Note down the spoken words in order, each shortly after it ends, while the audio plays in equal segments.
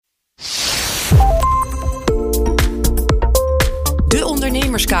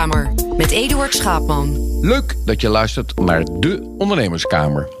Ondernemerskamer met Eduard Schaapman. Leuk dat je luistert naar de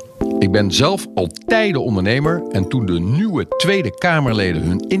Ondernemerskamer. Ik ben zelf al tijden ondernemer en toen de nieuwe Tweede Kamerleden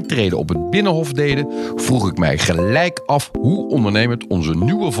hun intrede op het Binnenhof deden, vroeg ik mij gelijk af hoe ondernemend onze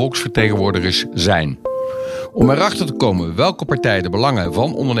nieuwe volksvertegenwoordigers zijn. Om erachter te komen welke partij de belangen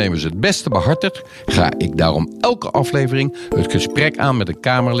van ondernemers het beste behartigt, ga ik daarom elke aflevering het gesprek aan met een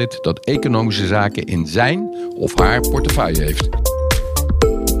Kamerlid dat economische zaken in zijn of haar portefeuille heeft.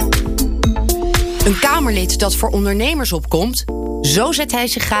 Een Kamerlid dat voor ondernemers opkomt, zo zet hij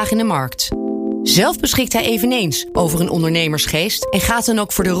zich graag in de markt. Zelf beschikt hij eveneens over een ondernemersgeest en gaat dan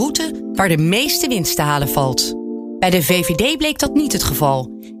ook voor de route waar de meeste winst te halen valt. Bij de VVD bleek dat niet het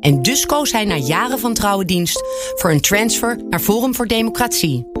geval. En dus koos hij na jaren van trouwe dienst voor een transfer naar Forum voor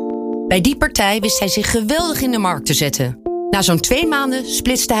Democratie. Bij die partij wist hij zich geweldig in de markt te zetten. Na zo'n 2 maanden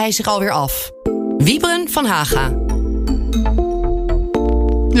splitste hij zich alweer af. Wiebren van Haga.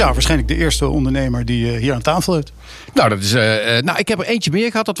 Ja, waarschijnlijk de eerste ondernemer die hier aan tafel heeft. Nou, dat is, ik heb er eentje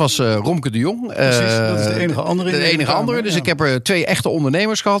meer gehad. Dat was Romke de Jong. Precies, dat is de enige andere. De enige andere. Dus ja. Ik heb er 2 echte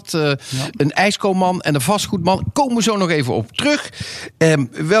ondernemers gehad. Een ijskoopman en een vastgoedman. Komen we zo nog even op terug.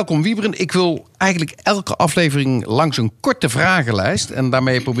 Welkom Wiebren. Ik wil eigenlijk elke aflevering langs een korte vragenlijst. En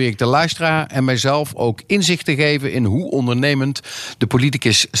daarmee probeer ik de luisteraar en mijzelf ook inzicht te geven in hoe ondernemend de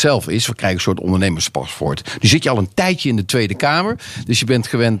politicus zelf is. We krijgen een soort ondernemerspaspoort. Nu zit je al een tijdje in de Tweede Kamer. Dus je bent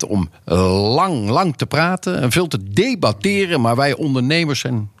gewend om lang te praten en veel te debatteren. Maar wij ondernemers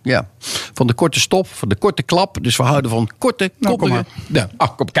zijn van de korte stop, van de korte klap. Dus we houden van korte, koppige...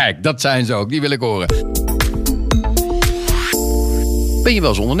 Kijk, dat zijn ze ook. Die wil ik horen. Ben je wel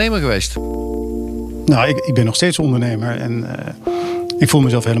eens ondernemer geweest? Nou, ik ben nog steeds ondernemer en ik voel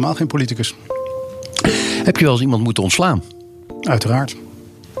mezelf helemaal geen politicus. Heb je wel eens iemand moeten ontslaan? Uiteraard.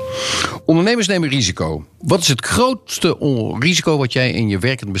 Ondernemers nemen risico. Wat is het grootste risico wat jij in je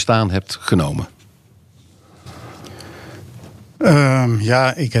werkend bestaan hebt genomen?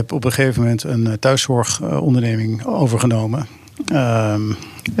 Ik heb op een gegeven moment een thuiszorgonderneming overgenomen.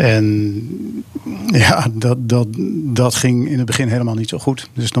 Dat ging in het begin helemaal niet zo goed.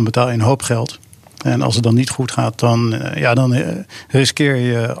 Dus dan betaal je een hoop geld. En als het dan niet goed gaat, dan riskeer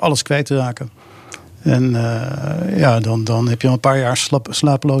je alles kwijt te raken. En dan heb je al een paar jaar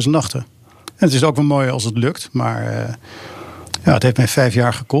slapeloze nachten. En het is ook wel mooi als het lukt. Maar het heeft mij 5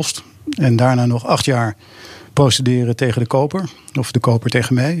 jaar gekost. En daarna nog 8 jaar procederen tegen de koper. Of de koper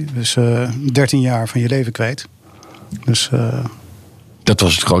tegen mij. Dus 13 jaar van je leven kwijt. Dus... Dat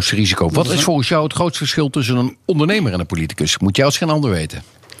was het grootste risico. Wat is volgens jou het grootste verschil tussen een ondernemer en een politicus? Moet jij als geen ander weten?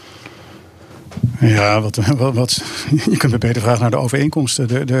 Ja, je kunt me beter vragen naar de overeenkomsten.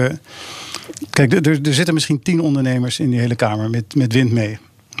 Kijk, er zitten misschien 10 ondernemers in die hele Kamer met wind mee.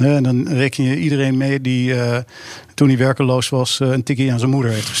 En dan reken je iedereen mee die toen hij werkeloos was een tikkie aan zijn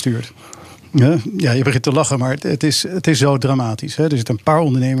moeder heeft gestuurd. Ja, je begint te lachen, maar het is zo dramatisch. Hè? Er zitten een paar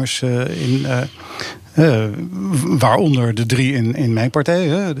ondernemers in... waaronder de 3 in mijn partij.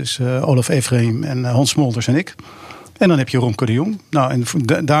 Hè? Dus Olaf Efraim en Hans Smolders en ik. En dan heb je Romke de Jong. Nou,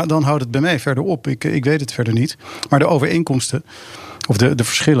 en dan houdt het bij mij verder op. Ik weet het verder niet. Maar de overeenkomsten, of de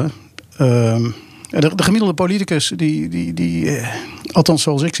verschillen... De gemiddelde politicus, die althans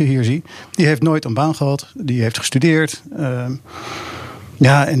zoals ik ze hier zie... die heeft nooit een baan gehad. Die heeft gestudeerd...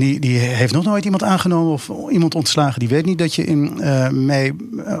 en die heeft nog nooit iemand aangenomen of iemand ontslagen. Die weet niet dat je in mei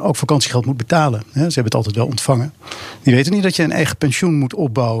ook vakantiegeld moet betalen. Ze hebben het altijd wel ontvangen. Die weten niet dat je een eigen pensioen moet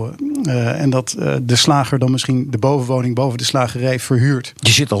opbouwen. En dat de slager dan misschien de bovenwoning boven de slagerij verhuurt.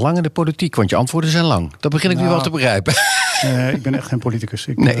 Je zit al lang in de politiek, want je antwoorden zijn lang. Dat begin ik nu wel te begrijpen. Ik ben echt geen politicus.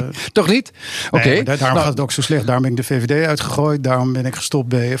 Toch niet? Oké. Daarom gaat het ook zo slecht. Daarom ben ik de VVD uitgegooid. Daarom ben ik gestopt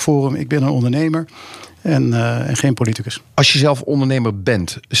bij Forum. Ik ben een ondernemer. En geen politicus. Als je zelf ondernemer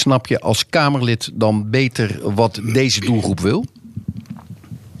bent, snap je als Kamerlid dan beter wat deze doelgroep wil?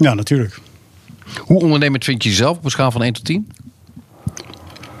 Ja, natuurlijk. Hoe ondernemend vind je jezelf op een schaal van 1 tot 10?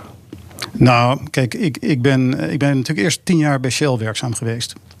 Nou, kijk, ik ben natuurlijk eerst 10 jaar bij Shell werkzaam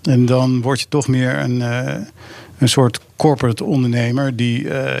geweest. En dan word je toch meer een soort corporate ondernemer die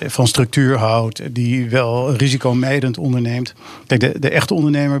van structuur houdt, die wel risicomijdend onderneemt. Kijk, de echte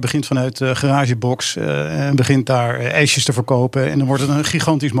ondernemer begint vanuit de garagebox en begint daar ijsjes te verkopen en dan wordt het een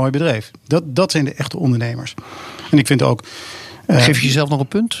gigantisch mooi bedrijf. Dat zijn de echte ondernemers. En ik vind ook... Geef je jezelf nog een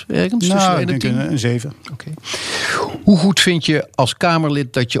punt ergens? Nou, ik denk een 7. Okay. Hoe goed vind je als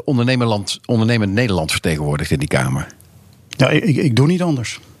Kamerlid dat je ondernemend Nederland vertegenwoordigt in die Kamer? Ja, ik doe niet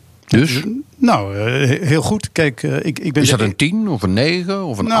anders. Dus? Nou, heel goed. Kijk, ik ben... Is dat een 10 of een 9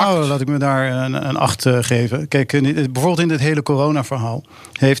 of een 8? Nou, laat ik me daar een 8 geven. Kijk, bijvoorbeeld in dit hele corona-verhaal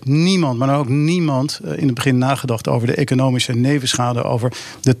heeft niemand, maar ook niemand in het begin nagedacht over de economische nevenschade, over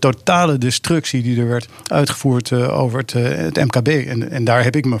de totale destructie die er werd uitgevoerd over het MKB. En daar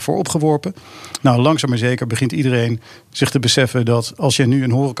heb ik me voor opgeworpen. Nou, langzaam maar zeker begint iedereen zich te beseffen dat als je nu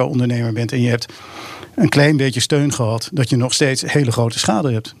een horeca-ondernemer bent en je hebt een klein beetje steun gehad, dat je nog steeds hele grote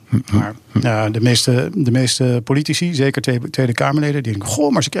schade hebt. Maar ja, de meeste politici, zeker Tweede Kamerleden, die denken,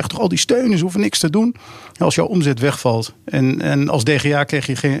 goh, maar ze krijgen toch al die steun, ze hoeven niks te doen. Als jouw omzet wegvalt en als DGA krijg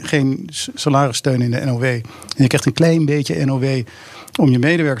je geen salarissteun in de NOW en je krijgt een klein beetje NOW om je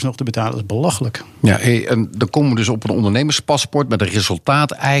medewerkers nog te betalen, dat is belachelijk. Ja, en dan komen we dus op een ondernemerspaspoort met een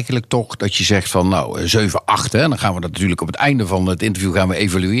resultaat eigenlijk toch dat je zegt van nou 7, 8. Hè? Dan gaan we dat natuurlijk op het einde van het interview gaan we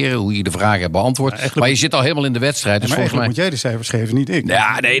evalueren hoe je de vragen hebt beantwoord. Ja, maar je zit al helemaal in de wedstrijd. Dus maar volgens mij moet jij de cijfers geven, niet ik.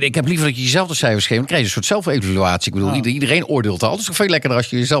 Ja, nee, ik heb liever dat je jezelf de cijfers geeft. Dan krijg je een soort zelfevaluatie. Ik bedoel, iedereen oordeelt al. Het is toch veel lekkerder als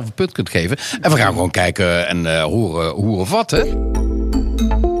je jezelf een punt kunt geven. En we gaan gewoon kijken en horen hoe of wat, hè?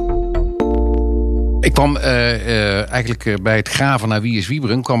 Ik kwam eigenlijk bij het graven naar Wie is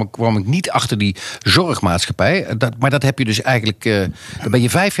Wieberen kwam ik niet achter die zorgmaatschappij. Maar dat heb je dus eigenlijk... daar ben je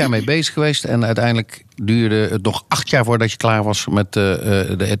 5 jaar mee bezig geweest. En uiteindelijk duurde het nog 8 jaar voordat je klaar was met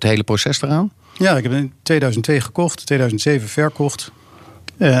het hele proces eraan. Ja, ik heb in 2002 gekocht, 2007 verkocht.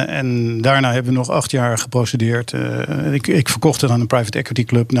 En daarna hebben we nog 8 jaar geprocedeerd. Ik verkocht het aan een private equity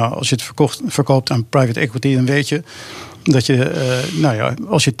club. Nou, als je het verkoopt aan private equity, dan weet je dat je,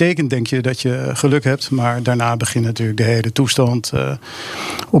 als je tekent, denk je dat je geluk hebt. Maar daarna begint natuurlijk de hele toestand.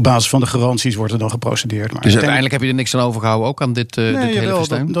 Op basis van de garanties wordt er dan geprocedeerd. Maar dus uiteindelijk heb je er niks aan overgehouden ook aan dit hele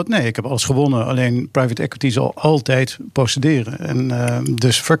systeem? Nee, ik heb alles gewonnen. Alleen private equity zal altijd procederen. En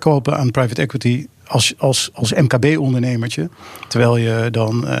dus verkopen aan private equity als MKB-ondernemertje. Terwijl je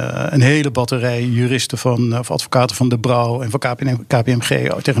dan een hele batterij juristen of advocaten van De Brouw en van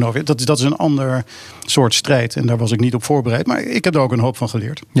KPMG tegenover je. Dat is een ander soort strijd. En daar was ik niet op voorbereid. Maar ik heb er ook een hoop van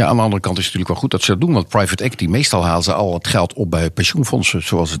geleerd. Ja, aan de andere kant is het natuurlijk wel goed dat ze dat doen. Want private equity, meestal halen ze al het geld op bij pensioenfondsen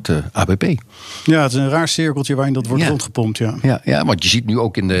zoals het ABP. Ja, het is een raar cirkeltje waarin dat wordt rondgepompt. Ja, want je ziet nu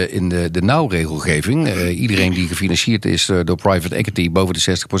ook in de nauwregelgeving. Iedereen die gefinancierd is door private equity boven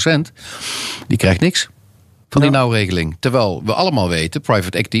de 60%, die krijgt niks van die nauwregeling. Terwijl we allemaal weten,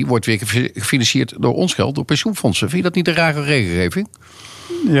 private equity wordt weer gefinancierd door ons geld, door pensioenfondsen. Vind je dat niet een rare regelgeving?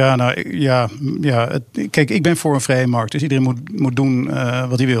 Ja, kijk, ik ben voor een vrije markt. Dus iedereen moet doen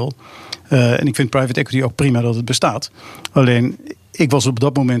wat hij wil. En ik vind private equity ook prima dat het bestaat. Alleen, ik was op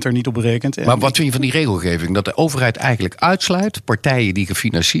dat moment er niet op berekend. Maar wat vind je van die regelgeving? Dat de overheid eigenlijk uitsluit partijen die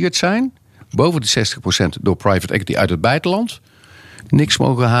gefinancierd zijn boven de 60% door private equity uit het buitenland niks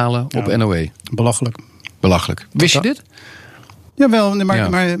mogen halen op NOW. Belachelijk. Wist je dit? Jawel,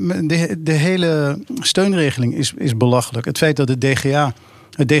 maar de hele steunregeling is belachelijk. Het feit dat het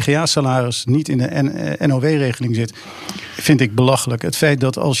DGA-salaris niet in de NOW-regeling zit, vind ik belachelijk. Het feit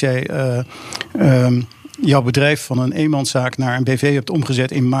dat als jij jouw bedrijf van een eenmanszaak naar een BV hebt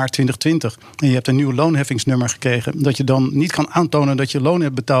omgezet in maart 2020... en je hebt een nieuw loonheffingsnummer gekregen, dat je dan niet kan aantonen dat je loon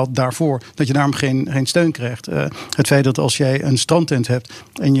hebt betaald daarvoor, dat je daarom geen steun krijgt. Het feit dat als jij een strandtent hebt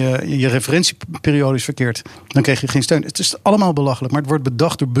en je referentieperiode is verkeerd, dan krijg je geen steun. Het is allemaal belachelijk, maar het wordt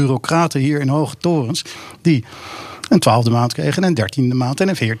bedacht door bureaucraten hier in hoge torens die een 12e maand kregen, een 13e maand en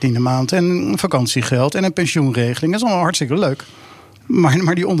een 14e maand en een vakantiegeld en een pensioenregeling. Dat is allemaal hartstikke leuk.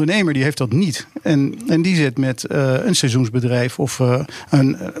 Maar die ondernemer die heeft dat niet. En die zit met een seizoensbedrijf of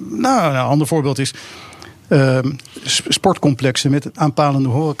een ander voorbeeld is sportcomplexen met aanpalende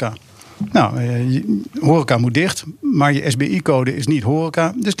horeca. Nou, horeca moet dicht, maar je SBI-code is niet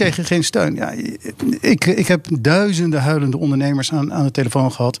horeca, dus krijg je geen steun. Ja, ik heb duizenden huilende ondernemers aan de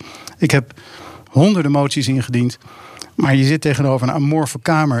telefoon gehad. Ik heb honderden moties ingediend. Maar je zit tegenover een amorfe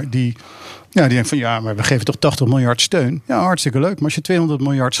kamer die denkt van maar we geven toch 80 miljard steun. Ja, hartstikke leuk. Maar als je 200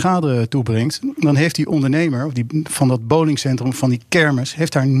 miljard schade toebrengt, dan heeft die ondernemer of die van dat bowlingcentrum, van die kermis,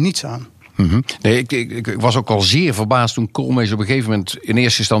 heeft daar niets aan. Mm-hmm. Nee, ik was ook al zeer verbaasd toen Koolmees op een gegeven moment in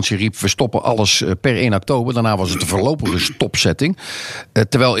eerste instantie riep, we stoppen alles per 1 oktober. Daarna was het een voorlopige stopzetting.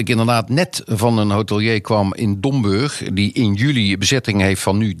 Terwijl ik inderdaad net van een hotelier kwam in Domburg, die in juli bezetting heeft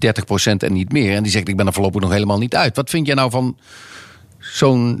van nu 30% en niet meer. En die zegt, ik ben er voorlopig nog helemaal niet uit. Wat vind jij nou van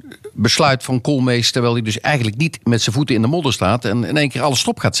zo'n besluit van Koolmees, terwijl hij dus eigenlijk niet met zijn voeten in de modder staat en in één keer alles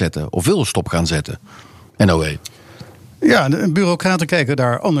stop gaat zetten, of wil stop gaan zetten? NOW. Ja, de bureaucraten kijken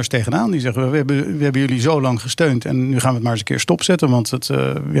daar anders tegenaan. Die zeggen, we hebben jullie zo lang gesteund en nu gaan we het maar eens een keer stopzetten, want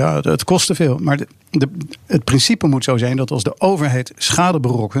het kost te veel. Maar het principe moet zo zijn dat als de overheid schade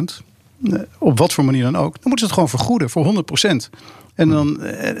berokkent, op wat voor manier dan ook, dan moeten ze het gewoon vergoeden voor 100%. En dan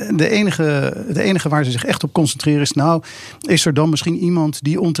het enige waar ze zich echt op concentreren is, nou, is er dan misschien iemand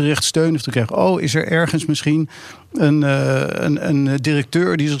die onterecht steun heeft gekregen? Oh, is er ergens misschien een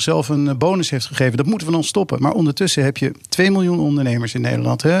directeur die zichzelf een bonus heeft gegeven? Dat moeten we dan stoppen. Maar ondertussen heb je 2 miljoen ondernemers in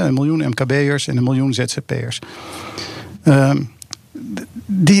Nederland, 1 miljoen MKB'ers en 1 miljoen ZZP'ers.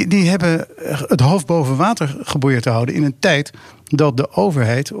 Die hebben het hoofd boven water geprobeerd te houden in een tijd dat de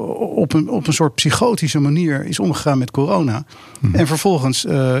overheid op een soort psychotische manier is omgegaan met corona. En vervolgens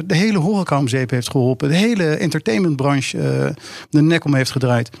de hele horeca om zeep heeft geholpen. De hele entertainmentbranche de nek om heeft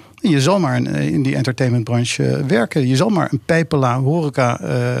gedraaid. En je zal maar in die entertainmentbranche werken. Je zal maar een pijpela horeca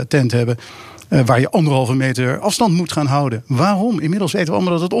tent hebben. Waar je 1,5 meter afstand moet gaan houden. Waarom? Inmiddels weten we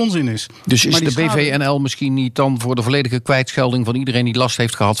allemaal dat het onzin is. Dus is de BVNL misschien niet dan voor de volledige kwijtschelding van iedereen die last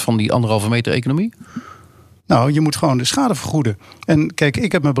heeft gehad van die 1,5 meter economie? Nou, je moet gewoon de schade vergoeden. En kijk,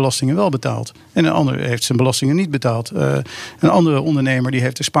 ik heb mijn belastingen wel betaald. En een ander heeft zijn belastingen niet betaald. Een andere ondernemer die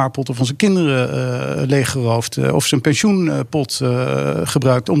heeft de spaarpotten van zijn kinderen leeggeroofd. Of zijn pensioenpot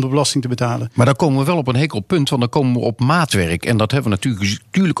gebruikt om de belasting te betalen. Maar dan komen we wel op een hekel punt, want dan komen we op maatwerk. En dat hebben we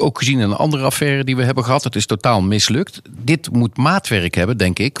natuurlijk ook gezien in een andere affaire die we hebben gehad. Het is totaal mislukt. Dit moet maatwerk hebben,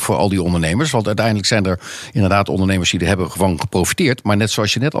 denk ik, voor al die ondernemers. Want uiteindelijk zijn er inderdaad ondernemers die er hebben gewoon geprofiteerd. Maar net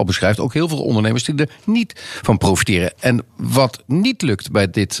zoals je net al beschrijft, ook heel veel ondernemers die er niet van profiteren. En wat niet lukt bij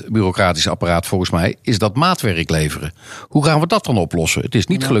dit bureaucratische apparaat volgens mij, is dat maatwerk leveren. Hoe gaan we dat dan oplossen? Het is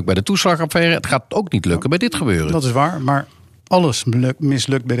niet gelukt bij de toeslagaffaire. Het gaat ook niet lukken bij dit gebeuren. Dat is waar, maar alles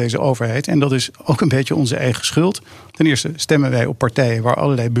mislukt bij deze overheid. En dat is ook een beetje onze eigen schuld. Ten eerste stemmen wij op partijen waar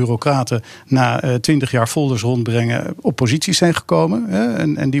allerlei bureaucraten na 20 jaar folders rondbrengen op posities zijn gekomen.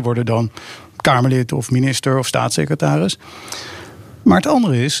 En die worden dan Kamerlid of minister of staatssecretaris. Maar het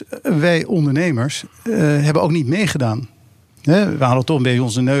andere is, wij ondernemers hebben ook niet meegedaan. We halen toch een beetje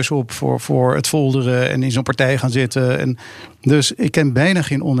onze neus op voor het folderen en in zo'n partij gaan zitten. En dus ik ken bijna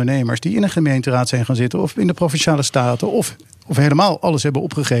geen ondernemers die in een gemeenteraad zijn gaan zitten of in de Provinciale Staten of helemaal alles hebben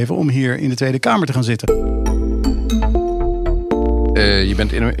opgegeven om hier in de Tweede Kamer te gaan zitten. Je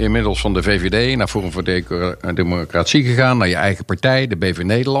bent inmiddels van de VVD naar Forum voor Democratie gegaan, naar je eigen partij, de BV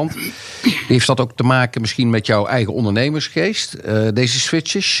Nederland. Heeft dat ook te maken misschien met jouw eigen ondernemersgeest, deze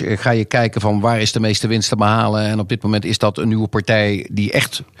switches? Ga je kijken van waar is de meeste winst te behalen? En op dit moment is dat een nieuwe partij die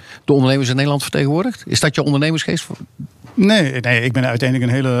echt de ondernemers in Nederland vertegenwoordigt? Is dat je ondernemersgeest? Nee, ik ben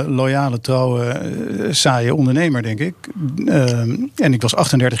uiteindelijk een hele loyale, trouwe, saaie ondernemer, denk ik. En ik was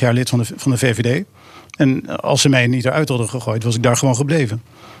 38 jaar lid van de VVD. En als ze mij niet eruit hadden gegooid, was ik daar gewoon gebleven.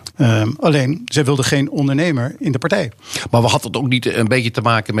 Alleen, zij wilden geen ondernemer in de partij. Maar had het ook niet een beetje te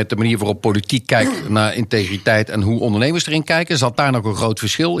maken met de manier waarop politiek kijkt naar integriteit en hoe ondernemers erin kijken? Zat daar nog een groot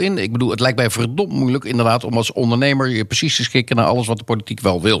verschil in? Ik bedoel, het lijkt mij verdomd moeilijk inderdaad om als ondernemer je precies te schikken naar alles wat de politiek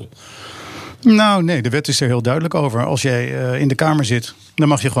wel wil. Nou, nee, de wet is er heel duidelijk over. Als jij in de Kamer zit, dan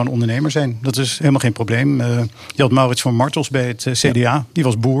mag je gewoon ondernemer zijn. Dat is helemaal geen probleem. Je had Maurits van Martels bij het CDA. Ja. Die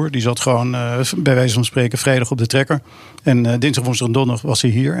was boer. Die zat gewoon bij wijze van spreken vrijdag op de trekker. En dinsdag, woensdag en donderdag was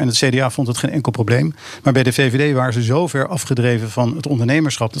hij hier. En het CDA vond het geen enkel probleem. Maar bij de VVD waren ze zo ver afgedreven van het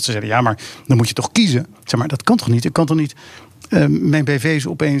ondernemerschap dat ze zeiden, ja, maar dan moet je toch kiezen. Zeg maar, dat kan toch niet? Ik kan toch niet mijn BV's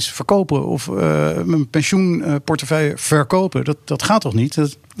opeens verkopen of mijn pensioenportefeuille verkopen. Dat gaat toch niet?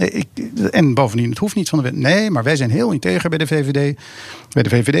 En bovendien, het hoeft niet van de wet. Nee, maar wij zijn heel integer bij de VVD. Bij de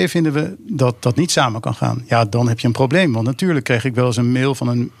VVD vinden we dat dat niet samen kan gaan. Ja, dan heb je een probleem. Want natuurlijk kreeg ik wel eens een mail van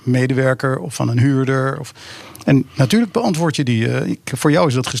een medewerker of van een huurder. En natuurlijk beantwoord je die. Voor jou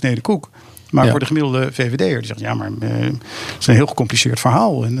is dat gesneden koek. Maar voor de gemiddelde VVD'er, die zegt, ja, maar het is een heel gecompliceerd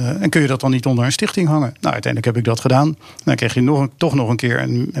verhaal. En kun je dat dan niet onder een stichting hangen? Nou, uiteindelijk heb ik dat gedaan. Dan kreeg je toch nog een keer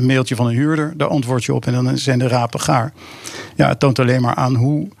een mailtje van een huurder. Daar antwoord je op en dan zijn de rapen gaar. Ja, het toont alleen maar aan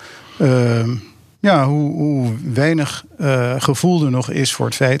hoe weinig gevoel er nog is voor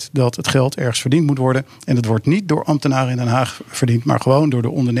het feit dat het geld ergens verdiend moet worden. En het wordt niet door ambtenaren in Den Haag verdiend, maar gewoon door de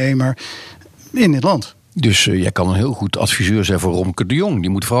ondernemer in dit land. Dus jij kan een heel goed adviseur zijn voor Romke de Jong. Die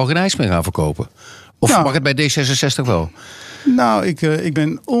moet vooral geen ijs meer gaan verkopen. Of mag het bij D66 wel? Nou, ik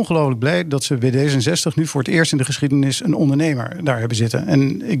ben ongelooflijk blij dat ze bij D66 nu voor het eerst in de geschiedenis een ondernemer daar hebben zitten.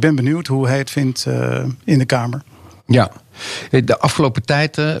 En ik ben benieuwd hoe hij het vindt in de Kamer. Ja, de afgelopen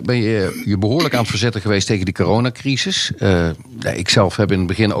tijd ben je behoorlijk aan het verzetten geweest tegen die coronacrisis. Ik zelf heb in het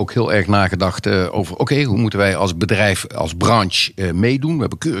begin ook heel erg nagedacht over hoe moeten wij als bedrijf, als branche meedoen. We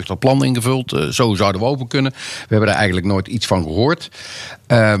hebben keurig dat plan ingevuld, zo zouden we open kunnen. We hebben daar eigenlijk nooit iets van gehoord.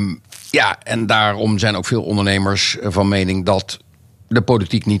 En daarom zijn ook veel ondernemers van mening dat de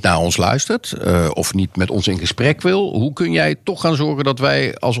politiek niet naar ons luistert of niet met ons in gesprek wil. Hoe kun jij toch gaan zorgen dat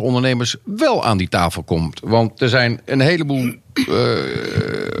wij als ondernemers wel aan die tafel komen? Want er zijn een heleboel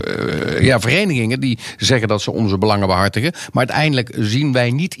verenigingen die zeggen dat ze onze belangen behartigen. Maar uiteindelijk zien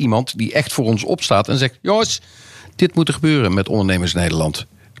wij niet iemand die echt voor ons opstaat en zegt: jongens, dit moet er gebeuren met ondernemers in Nederland.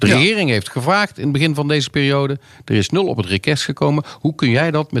 De regering heeft gevraagd in het begin van deze periode. Er is 0 op het request gekomen. Hoe kun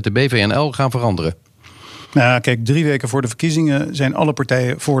jij dat met de BVNL gaan veranderen? Nou, kijk, 3 weken voor de verkiezingen zijn alle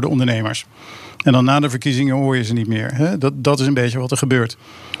partijen voor de ondernemers. En dan na de verkiezingen hoor je ze niet meer. Hè? Dat is een beetje wat er gebeurt.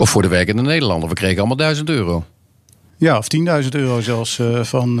 Of voor de werkende Nederlander. We kregen allemaal €1.000. Ja, of €10.000 zelfs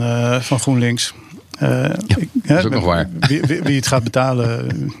van GroenLinks. Dat is ook nog waar. Wie het gaat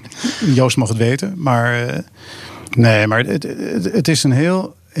betalen, Joost mag het weten. Maar maar het is een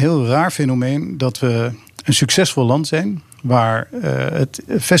heel raar fenomeen dat we een succesvol land zijn, waar het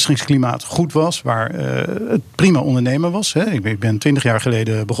vestigingsklimaat goed was, waar het prima ondernemen was. Hè. Ik ben 20 jaar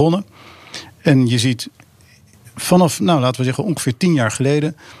geleden begonnen. En je ziet vanaf, laten we zeggen, ongeveer 10 jaar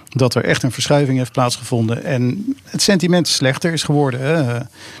geleden, dat er echt een verschuiving heeft plaatsgevonden. En het sentiment slechter is geworden. Hè.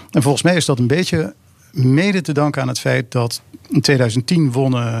 En volgens mij is dat een beetje mede te danken aan het feit dat in 2010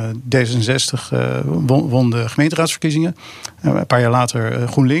 won D66 won de gemeenteraadsverkiezingen. Een paar jaar later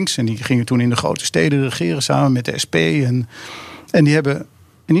GroenLinks. En die gingen toen in de grote steden regeren samen met de SP. En die hebben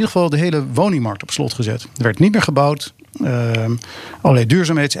in ieder geval de hele woningmarkt op slot gezet. Er werd niet meer gebouwd. Allerlei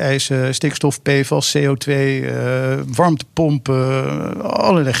duurzaamheidseisen, stikstof, PFAS, CO2, warmtepompen,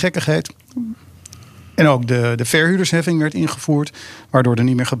 allerlei gekkigheid. En ook de verhuurdersheffing werd ingevoerd, waardoor er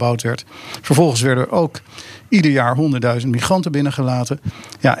niet meer gebouwd werd. Vervolgens werden er ook ieder jaar 100.000 migranten binnengelaten.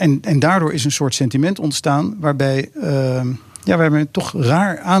 Ja, en daardoor is een soort sentiment ontstaan waarbij men toch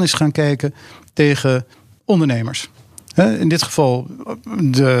raar aan is gaan kijken tegen ondernemers. In dit geval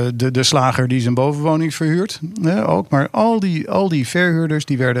de slager die zijn bovenwoning verhuurt. Ook. Maar al die verhuurders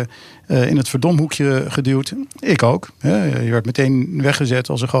die werden in het verdomhoekje geduwd. Ik ook. Je werd meteen weggezet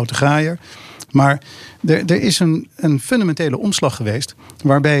als een grote graaier. Maar er is een fundamentele omslag geweest,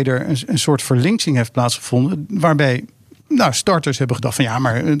 waarbij er een soort verlinksing heeft plaatsgevonden, waarbij starters hebben gedacht van ja,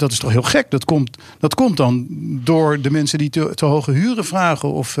 maar dat is toch heel gek. Dat komt dan door de mensen die te hoge huren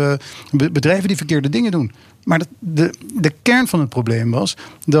vragen of bedrijven die verkeerde dingen doen. Maar de kern van het probleem was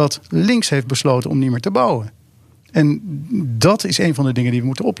dat links heeft besloten om niet meer te bouwen. En dat is een van de dingen die we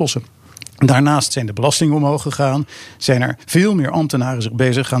moeten oplossen. Daarnaast zijn de belastingen omhoog gegaan. Zijn er veel meer ambtenaren zich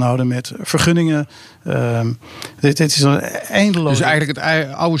bezig gaan houden met vergunningen. Dit is een eindeloos. Dus eigenlijk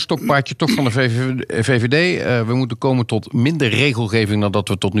het oude stokpaardje toch van de VVD. We moeten komen tot minder regelgeving dan dat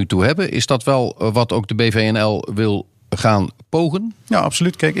we tot nu toe hebben. Is dat wel wat ook de BVNL wil gaan pogen? Ja,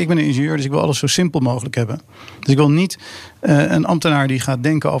 absoluut. Kijk, ik ben een ingenieur, dus ik wil alles zo simpel mogelijk hebben. Dus ik wil niet een ambtenaar die gaat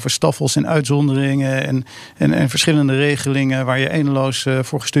denken over staffels en uitzonderingen en verschillende regelingen waar je eindeloos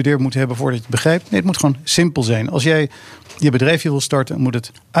voor gestudeerd moet hebben voordat je het begrijpt. Nee, het moet gewoon simpel zijn. Als jij je bedrijfje wil starten, moet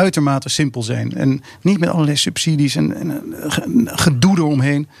het uitermate simpel zijn. En niet met allerlei subsidies en gedoe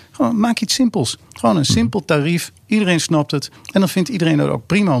eromheen. Gewoon maak iets simpels. Gewoon een simpel tarief. Iedereen snapt het. En dan vindt iedereen dat ook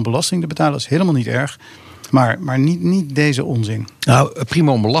prima om belasting te betalen. Dat is helemaal niet erg. Maar niet deze onzin. Nou,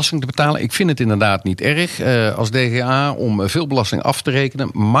 prima om belasting te betalen. Ik vind het inderdaad niet erg als DGA om veel belasting af te rekenen.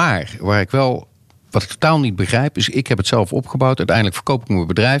 Maar wat ik totaal niet begrijp is, ik heb het zelf opgebouwd. Uiteindelijk verkoop ik mijn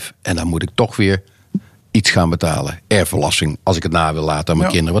bedrijf en dan moet ik toch weer iets gaan betalen. Erfbelasting, als ik het na wil laten aan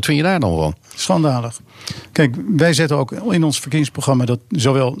mijn kinderen. Wat vind je daar dan van? Schandalig. Kijk, wij zetten ook in ons verkiezingsprogramma dat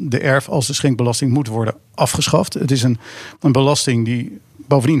zowel de erf- als de schenkbelasting moet worden afgeschaft. Het is een belasting die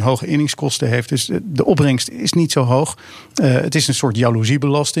bovendien hoge inningskosten heeft. Dus de opbrengst is niet zo hoog. Het is een soort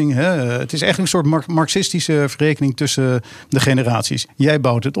jaloeziebelasting. Het is echt een soort marxistische verrekening tussen de generaties. Jij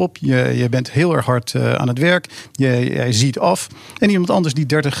bouwt het op. Je bent heel erg hard aan het werk. Jij ziet af. En iemand anders die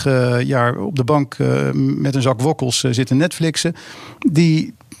 30 jaar op de bank met een zak wokkels zit te Netflixen.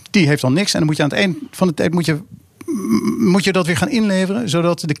 Die heeft dan niks. En dan moet je aan het eind van de tijd moet je dat weer gaan inleveren,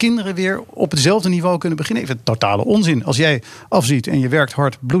 zodat de kinderen weer op hetzelfde niveau kunnen beginnen. Even totale onzin. Als jij afziet en je werkt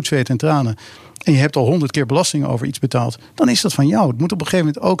hard, bloed, zweet en tranen, en je hebt al 100 keer belasting over iets betaald, dan is dat van jou. Het moet op een gegeven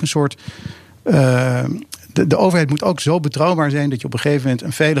moment ook een soort de overheid moet ook zo betrouwbaar zijn dat je op een gegeven moment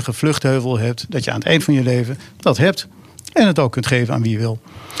een veilige vluchtheuvel hebt, dat je aan het eind van je leven dat hebt en het ook kunt geven aan wie je wil.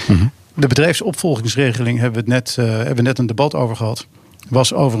 Mm-hmm. De bedrijfsopvolgingsregeling hebben we net een debat over gehad.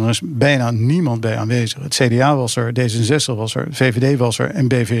 Was overigens bijna niemand bij aanwezig. Het CDA was er, D66 was er, VVD was er en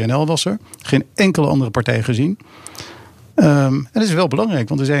BVNL was er. Geen enkele andere partij gezien. En dat is wel belangrijk,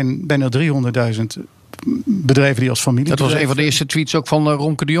 want er zijn bijna 300.000 bedrijven die als familie. Dat was een van de eerste tweets ook van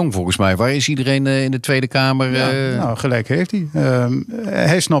Ronke de Jong volgens mij. Waar is iedereen in de Tweede Kamer? Nou, gelijk heeft hij.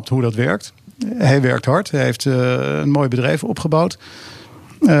 Hij snapt hoe dat werkt. Hij werkt hard. Hij heeft een mooi bedrijf opgebouwd.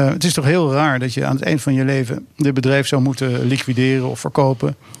 Het is toch heel raar dat je aan het eind van je leven dit bedrijf zou moeten liquideren of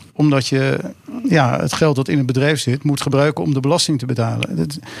verkopen. Omdat je het geld dat in het bedrijf zit moet gebruiken om de belasting te betalen.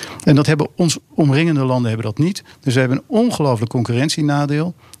 En dat hebben ons omringende landen hebben dat niet. Dus we hebben een ongelooflijk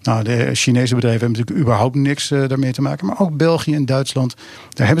concurrentienadeel. Nou, de Chinese bedrijven hebben natuurlijk überhaupt niks daarmee te maken. Maar ook België en Duitsland,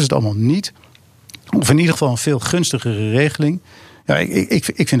 daar hebben ze het allemaal niet. Of in ieder geval een veel gunstigere regeling. Ja,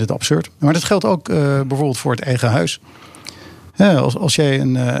 ik vind het absurd. Maar dat geldt ook bijvoorbeeld voor het eigen huis. Ja, als jij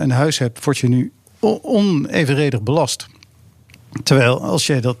een huis hebt, word je nu onevenredig belast. Terwijl als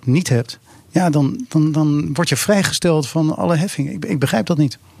jij dat niet hebt, dan word je vrijgesteld van alle heffingen. Ik begrijp dat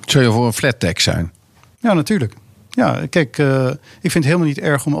niet. Zou je voor een flat tax zijn? Ja, natuurlijk. Ja, kijk, ik vind het helemaal niet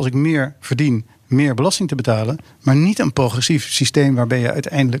erg om als ik meer verdien, meer belasting te betalen. Maar niet een progressief systeem waarbij je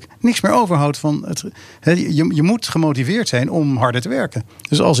uiteindelijk niks meer overhoudt van het. Je moet gemotiveerd zijn om harder te werken.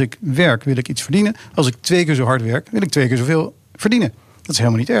 Dus als ik werk, wil ik iets verdienen. Als ik 2 keer zo hard werk, wil ik 2 keer zoveel verdienen. Dat is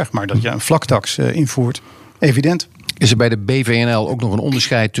helemaal niet erg. Maar dat je een vlaktax invoert, evident. Is er bij de BVNL ook nog een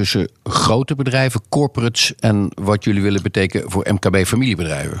onderscheid tussen grote bedrijven, corporates en wat jullie willen betekenen voor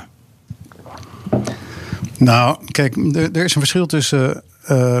MKB-familiebedrijven? Nou, kijk, er is een verschil tussen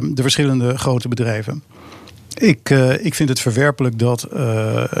de verschillende grote bedrijven. Ik vind het verwerpelijk dat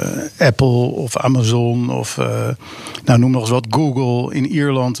Apple of Amazon of noem nog eens wat, Google in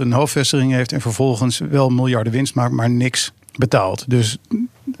Ierland een hoofdvestiging heeft en vervolgens wel miljarden winst maakt, maar niks betaalt. Dus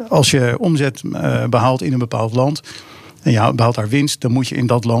als je omzet behaalt in een bepaald land en je behaalt daar winst, dan moet je in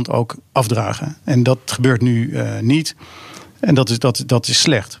dat land ook afdragen. En dat gebeurt nu niet. En dat is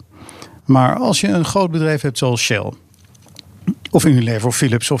slecht. Maar als je een groot bedrijf hebt zoals Shell, of Unilever of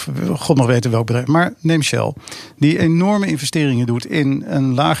Philips of god nog weten welk bedrijf, maar neem Shell, die enorme investeringen doet in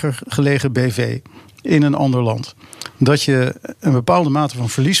een lager gelegen BV in een ander land. Dat je een bepaalde mate van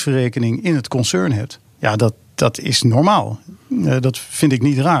verliesverrekening in het concern hebt. Ja, dat is normaal. Dat vind ik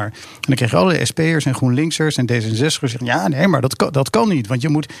niet raar. En dan krijg je alle SP'ers en GroenLinksers en D66'ers zeggen, ja, nee, maar dat kan niet. Want je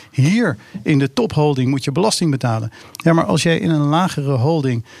moet hier in de topholding moet je belasting betalen. Ja, maar als jij in een lagere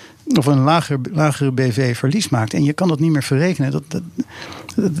holding of een lagere BV verlies maakt en je kan dat niet meer verrekenen,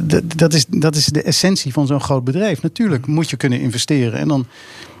 dat is de essentie van zo'n groot bedrijf. Natuurlijk moet je kunnen investeren en dan,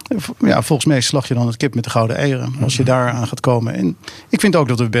 volgens mij slag je dan het kip met de gouden eieren als je daar aan gaat komen. En ik vind ook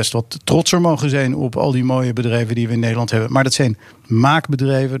dat we best wat trotser mogen zijn op al die mooie bedrijven die we in Nederland hebben. Maar dat zijn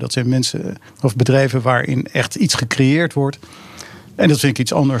maakbedrijven, dat zijn mensen of bedrijven waarin echt iets gecreëerd wordt. En dat vind ik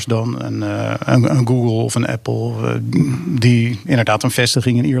iets anders dan een Google of een Apple die inderdaad een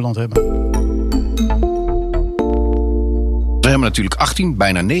vestiging in Ierland hebben. We hebben natuurlijk 18,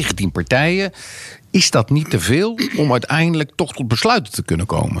 bijna 19 partijen. Is dat niet te veel om uiteindelijk toch tot besluiten te kunnen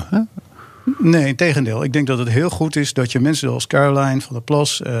komen? Hè? Nee, integendeel. Ik denk dat het heel goed is dat je mensen zoals Caroline van der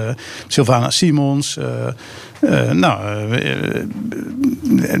Plas, Sylvana Simons,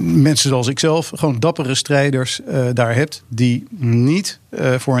 mensen zoals ikzelf, gewoon dappere strijders daar hebt die niet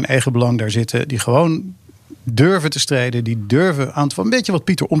voor hun eigen belang daar zitten, die gewoon durven te strijden, die durven aan te vallen. Een beetje wat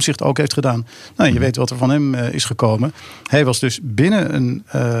Pieter Omtzigt ook heeft gedaan. Nou, je weet wat er van hem is gekomen. Hij was dus binnen een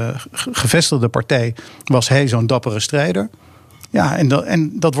gevestigde partij, was hij zo'n dappere strijder. Ja,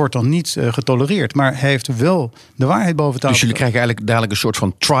 en dat wordt dan niet getolereerd. Maar hij heeft wel de waarheid boven tafel. Dus jullie krijgen eigenlijk dadelijk een soort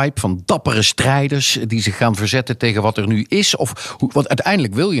van tribe van dappere strijders die zich gaan verzetten tegen wat er nu is? Want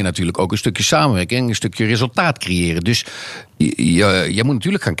uiteindelijk wil je natuurlijk ook een stukje samenwerking, een stukje resultaat creëren. Dus je moet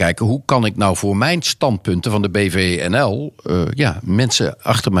natuurlijk gaan kijken, hoe kan ik nou voor mijn standpunten van de BVNL mensen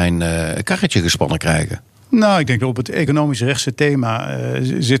achter mijn karretje gespannen krijgen? Nou, ik denk dat op het economisch-rechtse thema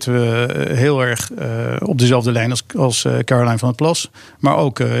zitten we heel erg op dezelfde lijn als Caroline van der Plas. Maar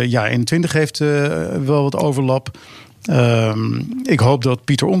ook JA21 heeft wel wat overlap. Ik hoop dat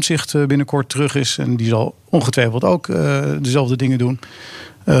Pieter Omtzigt binnenkort terug is. En die zal ongetwijfeld ook dezelfde dingen doen.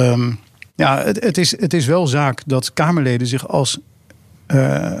 Het is wel zaak dat Kamerleden zich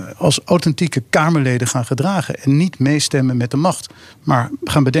als authentieke Kamerleden gaan gedragen. En niet meestemmen met de macht. Maar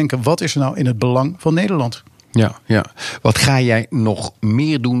gaan bedenken, wat is er nou in het belang van Nederland? Ja. Wat ga jij nog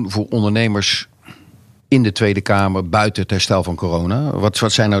meer doen voor ondernemers in de Tweede Kamer buiten het herstel van corona? Wat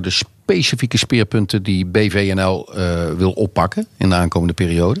zijn nou de specifieke speerpunten die BVNL wil oppakken in de aankomende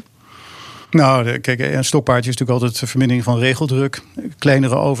periode? Nou, kijk, een stokpaardje is natuurlijk altijd de vermindering van regeldruk.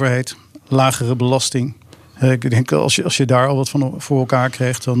 Kleinere overheid, lagere belasting. Ik denk als je daar al wat van voor elkaar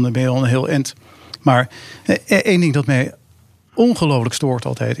krijgt, dan ben je al een heel eind. Maar één ding dat mij ongelooflijk stoort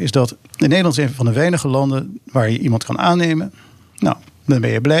altijd, is dat Nederland is een van de weinige landen waar je iemand kan aannemen. Nou, dan ben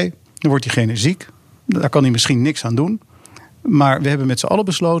je blij. Dan wordt diegene ziek. Daar kan hij misschien niks aan doen. Maar we hebben met z'n allen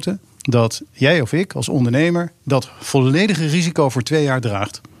besloten dat jij of ik als ondernemer dat volledige risico voor 2 jaar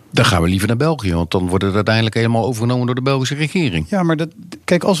draagt. Dan gaan we liever naar België, want dan wordt het uiteindelijk helemaal overgenomen door de Belgische regering. Ja, maar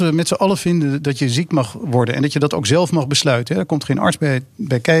kijk, als we met z'n allen vinden dat je ziek mag worden en dat je dat ook zelf mag besluiten, daar komt geen arts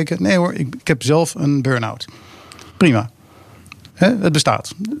bij kijken. Nee hoor, ik heb zelf een burn-out. Prima. Het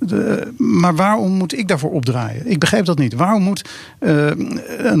bestaat. Maar waarom moet ik daarvoor opdraaien? Ik begrijp dat niet. Waarom moet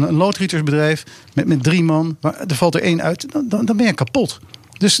een loodgietersbedrijf met 3 man, er valt er 1 uit, dan ben je kapot.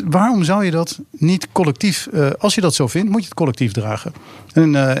 Dus waarom zou je dat niet collectief, als je dat zo vindt, moet je het collectief dragen.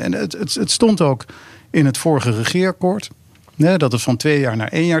 En het stond ook in het vorige regeerakkoord. Dat het van 2 jaar naar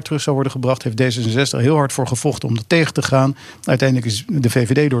 1 jaar terug zou worden gebracht. Heeft D66 heel hard voor gevochten om dat tegen te gaan. Uiteindelijk is de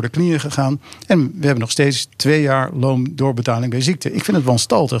VVD door de knieën gegaan. En we hebben nog steeds 2 jaar loondoorbetaling bij ziekte. Ik vind het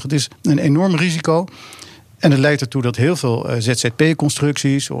wanstaltig. Het is een enorm risico. En het leidt ertoe dat heel veel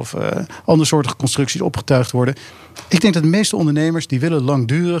ZZP-constructies of andere soorten constructies opgetuigd worden. Ik denk dat de meeste ondernemers die willen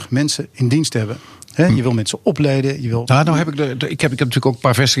langdurig mensen in dienst hebben. Je wil mensen opleiden. Nou heb ik heb natuurlijk ook een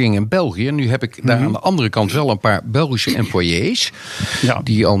paar vestigingen in België. Nu heb ik daar aan de andere kant wel een paar Belgische employés. Ja.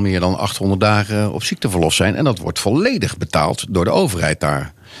 Die al meer dan 800 dagen op ziekteverlof zijn. En dat wordt volledig betaald door de overheid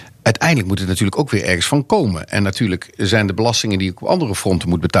daar. Uiteindelijk moet het natuurlijk ook weer ergens van komen. En natuurlijk zijn de belastingen die ik op andere fronten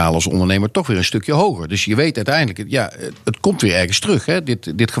moet betalen als ondernemer toch weer een stukje hoger. Dus je weet uiteindelijk, het komt weer ergens terug. Hè?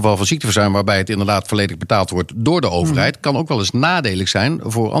 Dit geval van ziekteverzuim waarbij het inderdaad volledig betaald wordt door de overheid, kan ook wel eens nadelig zijn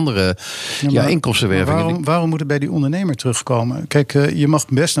voor andere inkomstenwervingen. Waarom moet het bij die ondernemer terugkomen? Kijk, je mag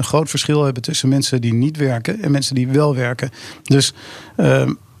best een groot verschil hebben tussen mensen die niet werken en mensen die wel werken. Dus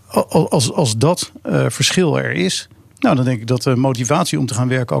als dat verschil er is, nou, dan denk ik dat de motivatie om te gaan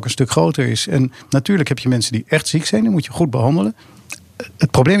werken ook een stuk groter is. En natuurlijk heb je mensen die echt ziek zijn, die moet je goed behandelen.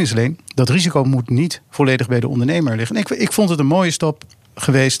 Het probleem is alleen, dat risico moet niet volledig bij de ondernemer liggen. Ik vond het een mooie stap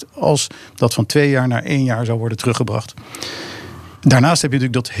geweest als dat van 2 jaar naar 1 jaar zou worden teruggebracht. Daarnaast heb je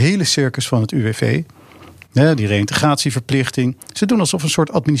natuurlijk dat hele circus van het UWV. Die reïntegratieverplichting. Ze doen alsof een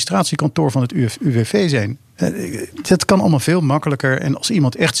soort administratiekantoor van het UWV zijn. Dat kan allemaal veel makkelijker. En als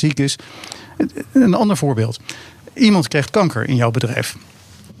iemand echt ziek is. Een ander voorbeeld. Iemand krijgt kanker in jouw bedrijf.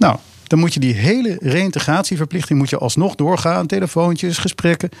 Nou, dan moet je die hele reïntegratieverplichting moet je alsnog doorgaan. Telefoontjes,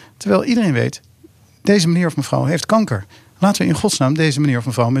 gesprekken. Terwijl iedereen weet, deze meneer of mevrouw heeft kanker. Laten we in godsnaam deze meneer of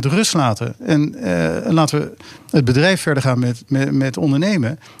mevrouw met rust laten. En laten we het bedrijf verder gaan met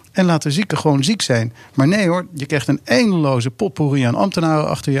ondernemen. En laten zieken gewoon ziek zijn. Maar nee hoor, je krijgt een eindeloze potpourri aan ambtenaren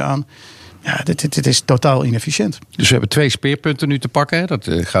achter je aan. Ja, dit is totaal inefficiënt. Dus we hebben 2 speerpunten nu te pakken. Dat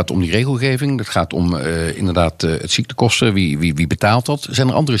gaat om die regelgeving. Dat gaat om inderdaad het ziektekosten. Wie betaalt dat? Zijn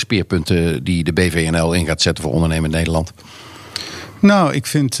er andere speerpunten die de BVNL in gaat zetten voor ondernemen in Nederland? Nou, ik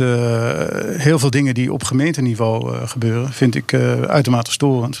vind heel veel dingen die op gemeenteniveau gebeuren, vind ik uitermate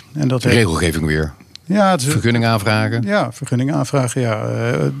storend. En dat regelgeving weer. Ja, vergunning aanvragen. Ja, vergunning aanvragen. Ja.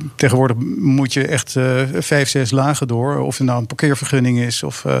 Tegenwoordig moet je echt 5, 6 lagen door. Of het nou een parkeervergunning is.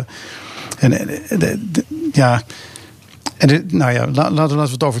 Laten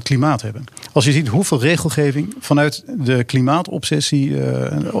we het over het klimaat hebben. Als je ziet hoeveel regelgeving vanuit de klimaatobsessie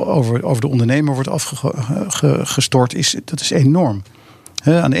over de ondernemer wordt afgestort, dat is enorm.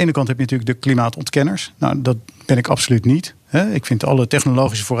 Aan de ene kant heb je natuurlijk de klimaatontkenners. Nou, dat ben ik absoluut niet. Ik vind alle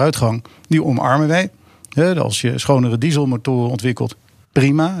technologische vooruitgang, die omarmen wij. Als je schonere dieselmotoren ontwikkelt,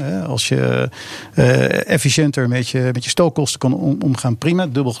 prima. Als je efficiënter met je stookkosten kan omgaan, prima.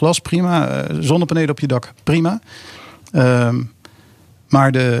 Dubbel glas, prima. Zonnepanelen op je dak, prima.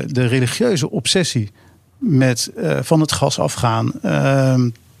 Maar de religieuze obsessie met van het gas afgaan,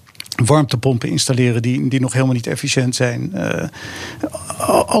 warmtepompen installeren die nog helemaal niet efficiënt zijn.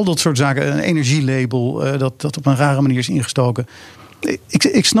 Al dat soort zaken. Een energielabel dat op een rare manier is ingestoken.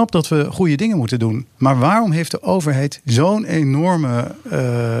 Ik snap dat we goede dingen moeten doen. Maar waarom heeft de overheid zo'n enorme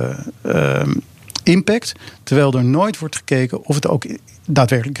impact, terwijl er nooit wordt gekeken of het ook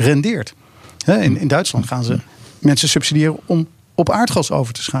daadwerkelijk rendeert? In Duitsland gaan ze mensen subsidiëren om op aardgas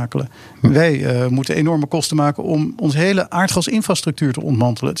over te schakelen. Wij moeten enorme kosten maken om onze hele aardgasinfrastructuur te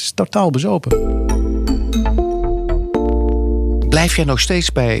ontmantelen. Het is totaal bezopen. Blijf jij nog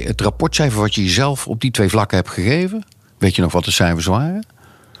steeds bij het rapportcijfer wat je jezelf op die 2 vlakken hebt gegeven? Weet je nog wat de cijfers waren?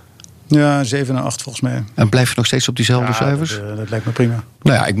 Ja, 7 en 8 volgens mij. En blijf je nog steeds op diezelfde cijfers? Dat lijkt me prima.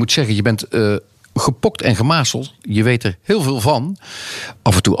 Nou ja, ik moet zeggen, je bent gepokt en gemazeld. Je weet er heel veel van.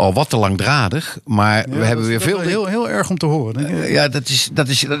 Af en toe al wat te langdradig. Maar we hebben weer veel... Heel erg om te horen. Ja,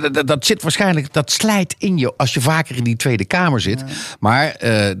 dat zit waarschijnlijk... Dat slijt in je als je vaker in die Tweede Kamer zit. Ja. Maar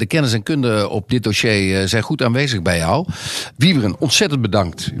de kennis en kunde op dit dossier zijn goed aanwezig bij jou. Wieberen, ontzettend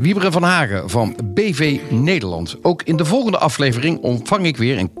bedankt. Wieberen van Hagen van BV Nederland. Ook in de volgende aflevering ontvang ik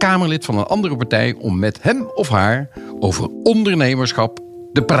weer een Kamerlid van een andere partij om met hem of haar over ondernemerschap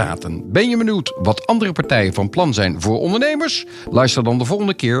te praten. Ben je benieuwd wat andere partijen van plan zijn voor ondernemers? Luister dan de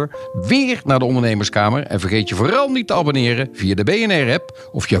volgende keer weer naar de Ondernemerskamer. En vergeet je vooral niet te abonneren via de BNR-app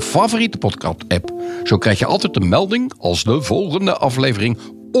of je favoriete podcast-app. Zo krijg je altijd een melding als de volgende aflevering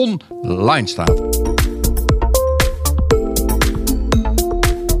online staat.